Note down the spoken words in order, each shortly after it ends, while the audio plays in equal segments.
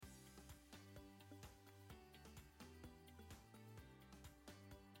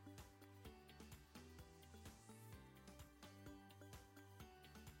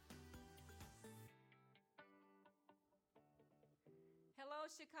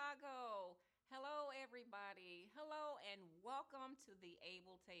Chicago. Hello, everybody. Hello, and welcome to the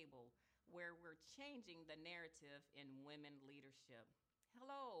Able Table, where we're changing the narrative in women leadership.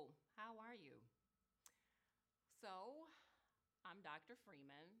 Hello, how are you? So, I'm Dr.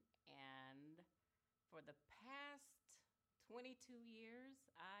 Freeman, and for the past 22 years,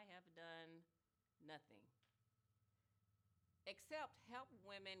 I have done nothing except help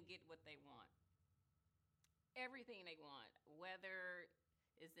women get what they want. Everything they want, whether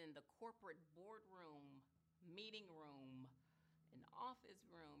it's in the corporate boardroom, meeting room, an office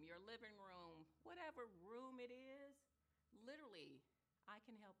room, your living room, whatever room it is, literally, I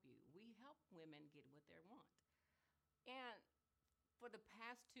can help you. We help women get what they want. And for the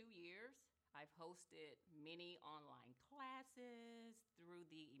past 2 years, I've hosted many online classes through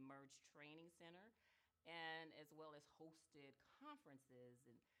the Emerge Training Center, and as well as hosted conferences.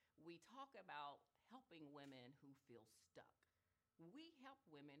 And we talk about helping women who feel stuck. We help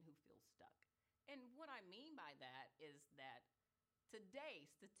women who feel stuck. And what I mean by that is that today,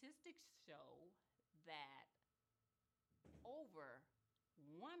 statistics show that over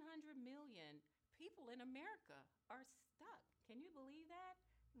 100 million people in America are stuck. Can you believe that?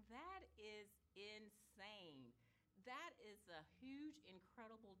 That is insane. That is a huge,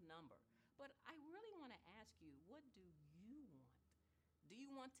 incredible number. But I really want to ask you, what do you want? Do you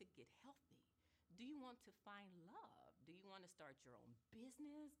want to get healthy? Do you want to find love? Do you want to start your own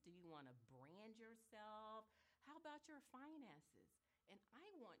business? Do you want to brand yourself? How about your finances? And I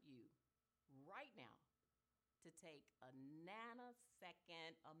want you right now to take a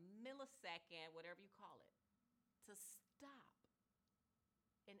nanosecond, a millisecond, whatever you call it, to stop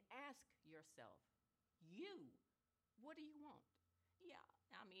and ask yourself, what do you want? Yeah,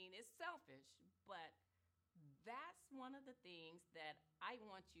 I mean, it's selfish, but that's one of the things that I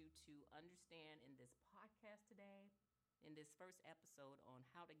want you to understand in this podcast today, in this first episode on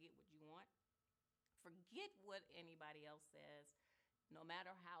how to get what you want. Forget what anybody else says, no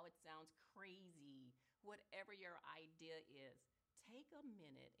matter how it sounds crazy, whatever your idea is. Take a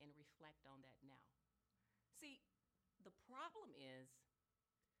minute and reflect on that now. See, the problem is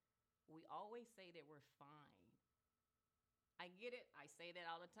we always say that we're fine. I get it. I say that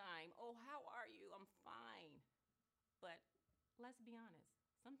all the time. Oh, how are you? I'm fine. But let's be honest.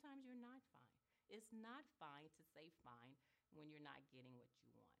 Sometimes you're not fine. It's not fine to say fine when you're not getting what you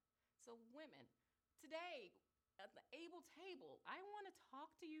want. So women, today at the Able Table, I want to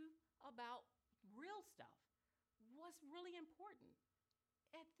talk to you about real stuff. What's really important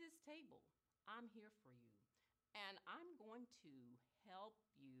at this table? I'm here for you. And I'm going to help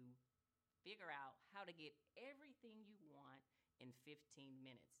you figure out how to get everything you want in 15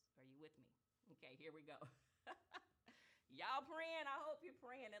 minutes. Are you with me? Okay, here we go. Y'all praying? I hope you're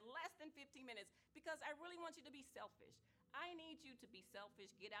praying in less than 15 minutes because I really want you to be selfish. I need you to be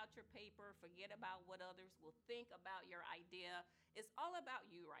selfish. Get out your paper. Forget about what others will think about your idea. It's all about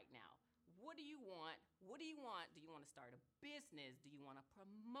you right now. What do you want? What do you want? Do you want to start a business? Do you want a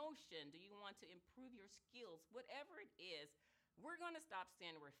promotion? Do you want to improve your skills? Whatever it is, we're going to stop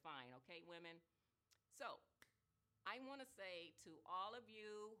saying we're fine, okay, women? So I want to say to all of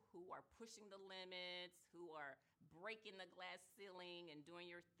you who are pushing the limits, who are breaking the glass ceiling and doing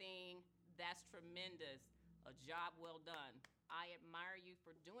your thing, that's tremendous. A job well done. I admire you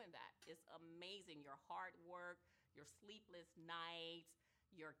for doing that. It's amazing. Your hard work, your sleepless nights,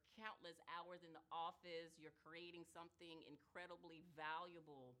 your countless hours in the office, you're creating something incredibly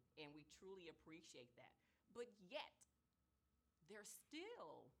valuable, and we truly appreciate that. But yet, there's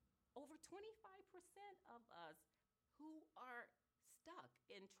still over 25% of us who are stuck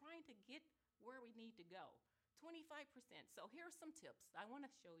in trying to get where we need to go. 25%. So here are some tips. I want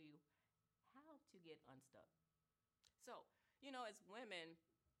to show you how to get unstuck. So, as women,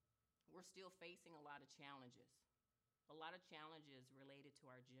 we're still facing a lot of challenges related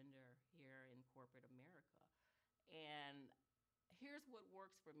to our gender here in corporate America. And here's what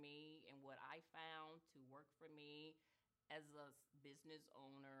works for me and what I found to work for me as a business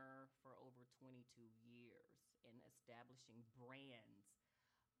owner for over 22 years in establishing brands.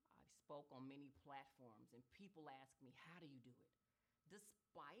 I spoke on many platforms and people ask me, how do you do it?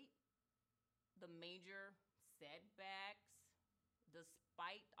 Despite the major setbacks,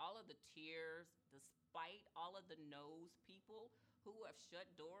 despite all of the tears, despite all of the no's, people who have shut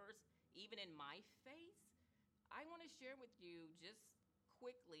doors, even in my face, I want to share with you just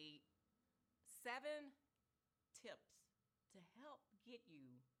quickly 7 tips to help get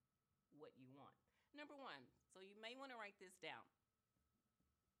you what you want. Number 1, so you may want to write this down.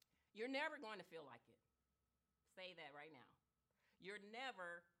 You're never going to feel like it. Say that right now. You're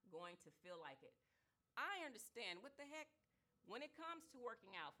never going to feel like it. I understand. What the heck? When it comes to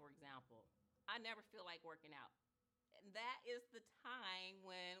working out, for example, I never feel like working out. And that is the time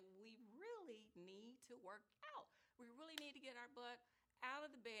when we really need to work out. We really need to get our butt out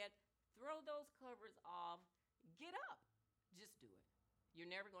of the bed, throw those covers off, get up. Just do it. You're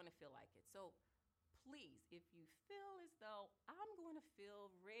never going to feel like it. So please, if you feel as though I'm going to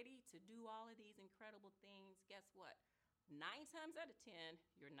feel ready to do all of these incredible things, guess what? 9 times out of 10,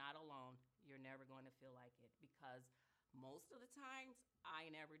 you're not alone. You're never going to feel like it because most of the times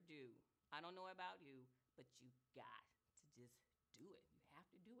I never do. I don't know about you, but you got to just do it. You have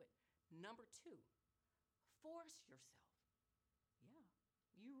to do it. Number two, force yourself. Yeah,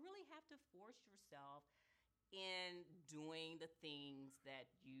 you really have to force yourself in doing the things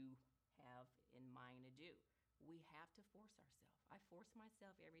that you have in mind to do. We have to force ourselves. I force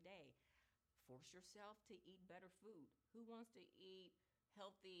myself every day. Force yourself to eat better food. Who wants to eat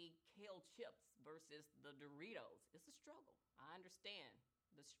healthy kale chips versus the Doritos? It's a struggle. I understand.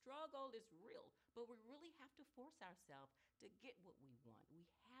 The struggle is real, but we really have to force ourselves to get what we want. We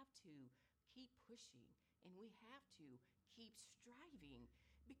have to keep pushing and we have to keep striving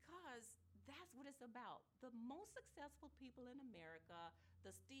because that's what it's about. The most successful people in America,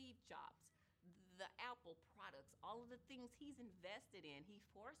 the Steve Jobs, the Apple products, all of the things he's invested in, he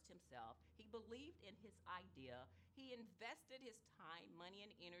forced himself. He believed in his idea. He invested his time, money,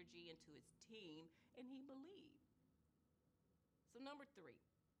 and energy into his team, and he believed. So, number three,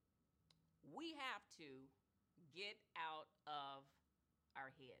 we have to get out of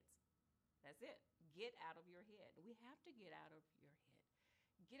our heads. That's it. Get out of your head. We have to get out of your head.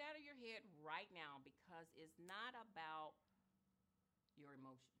 Get out of your head right now because it's not about your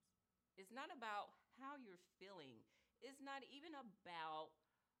emotions. It's not about how you're feeling. It's not even about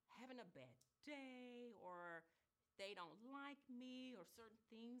having a bad day or they don't like me or certain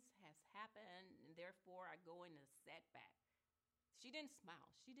things has happened and therefore I go into a setback. She didn't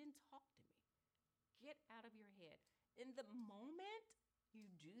smile. She didn't talk to me. Get out of your head. In the moment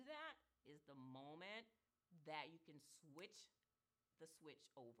you do that is the moment that you can switch the switch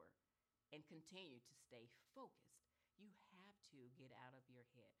over and continue to stay focused. You have to get out of your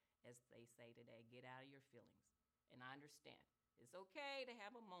head. As they say today, get out of your feelings. And I understand. It's okay to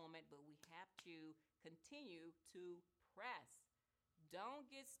have a moment, but we have to continue to press. Don't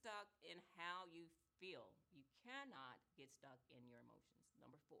get stuck in how you feel. You cannot get stuck in your emotions.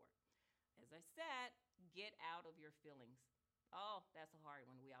 Number four, as I said, get out of your feelings. Oh, that's a hard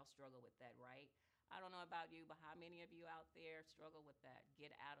one. We all struggle with that, right? I don't know about you, but how many of you out there struggle with that? Get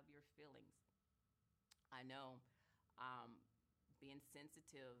out of your feelings. I know. Being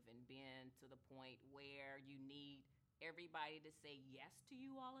sensitive and being to the point where you need everybody to say yes to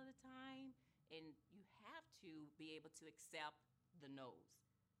you all of the time, and you have to be able to accept the no's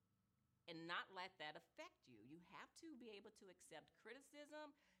and not let that affect you. You have to be able to accept criticism.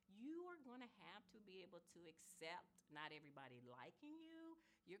 You are going to have to be able to accept not everybody liking you.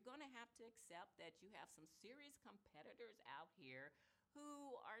 You're going to have to accept that you have some serious competitors out here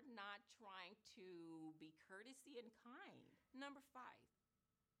who are not trying to be courtesy and kind. Number five,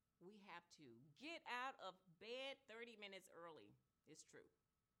 we have to get out of bed 30 minutes early. It's true.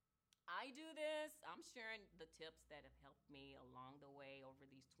 I do this. I'm sharing the tips that have helped me along the way over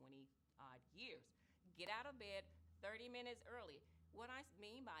these 20 odd years. Get out of bed 30 minutes early. What I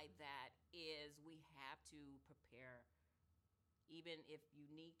mean by that is we have to prepare, even if you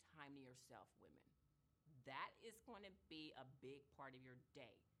need time to yourself, women. That is going to be a big part of your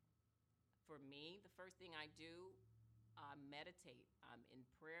day. For me, the first thing I do, I meditate. I'm in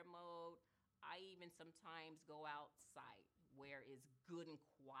prayer mode. I even sometimes go outside where it's good and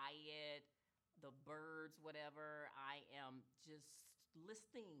quiet, the birds, whatever. I am just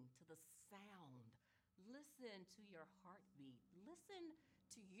listening to the sound. Listen to your heartbeat. Listen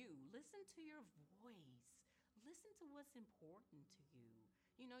to you. Listen to your voice. Listen to what's important to you.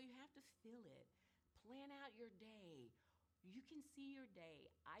 You know, you have to feel it. Plan out your day. You can see your day.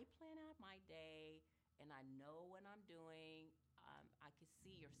 I plan out my day and I know what I'm doing. I can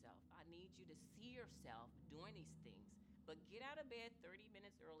see yourself. I need you to see yourself doing these things. But get out of bed 30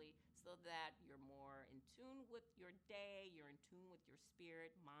 minutes early so that you're more in tune with your day, you're in tune with your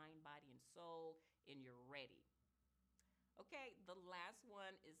spirit, mind, body, and soul, and you're ready. Okay, the last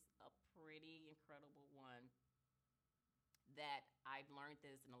one is a pretty incredible one that I've learned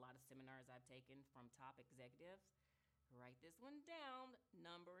this in a lot of seminars I've taken from top executives. Write this one down.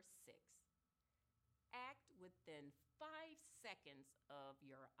 Number 6. Act within 5 seconds of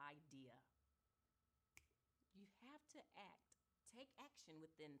your idea. You have to act. Take action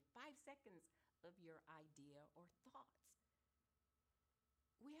within 5 seconds of your idea or thoughts.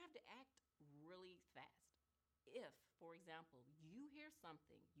 We have to act really fast. If, For example, you hear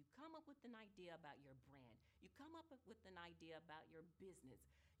something, you come up with an idea about your brand, you come up with an idea about your business,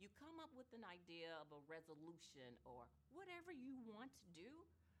 you come up with an idea of a resolution or whatever you want to do,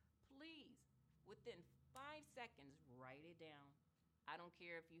 please, within 5 seconds, write it down. I don't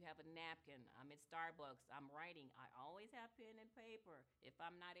care if you have a napkin. I'm at Starbucks. I'm writing. I always have pen and paper. If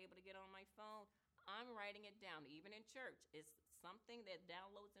I'm not able to get on my phone, I'm writing it down. Even in church, it's something that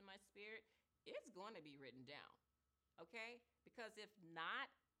downloads in my spirit. It's going to be written down. Okay? Because if not,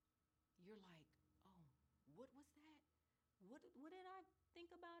 you're like, oh, what was that? What did I think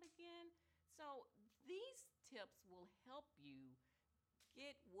about again? So these tips will help you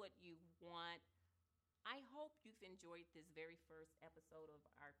get what you want. I hope you've enjoyed this very first episode of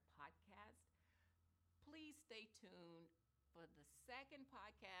our podcast. Please stay tuned for the second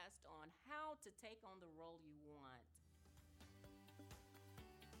podcast on how to take on the role you want.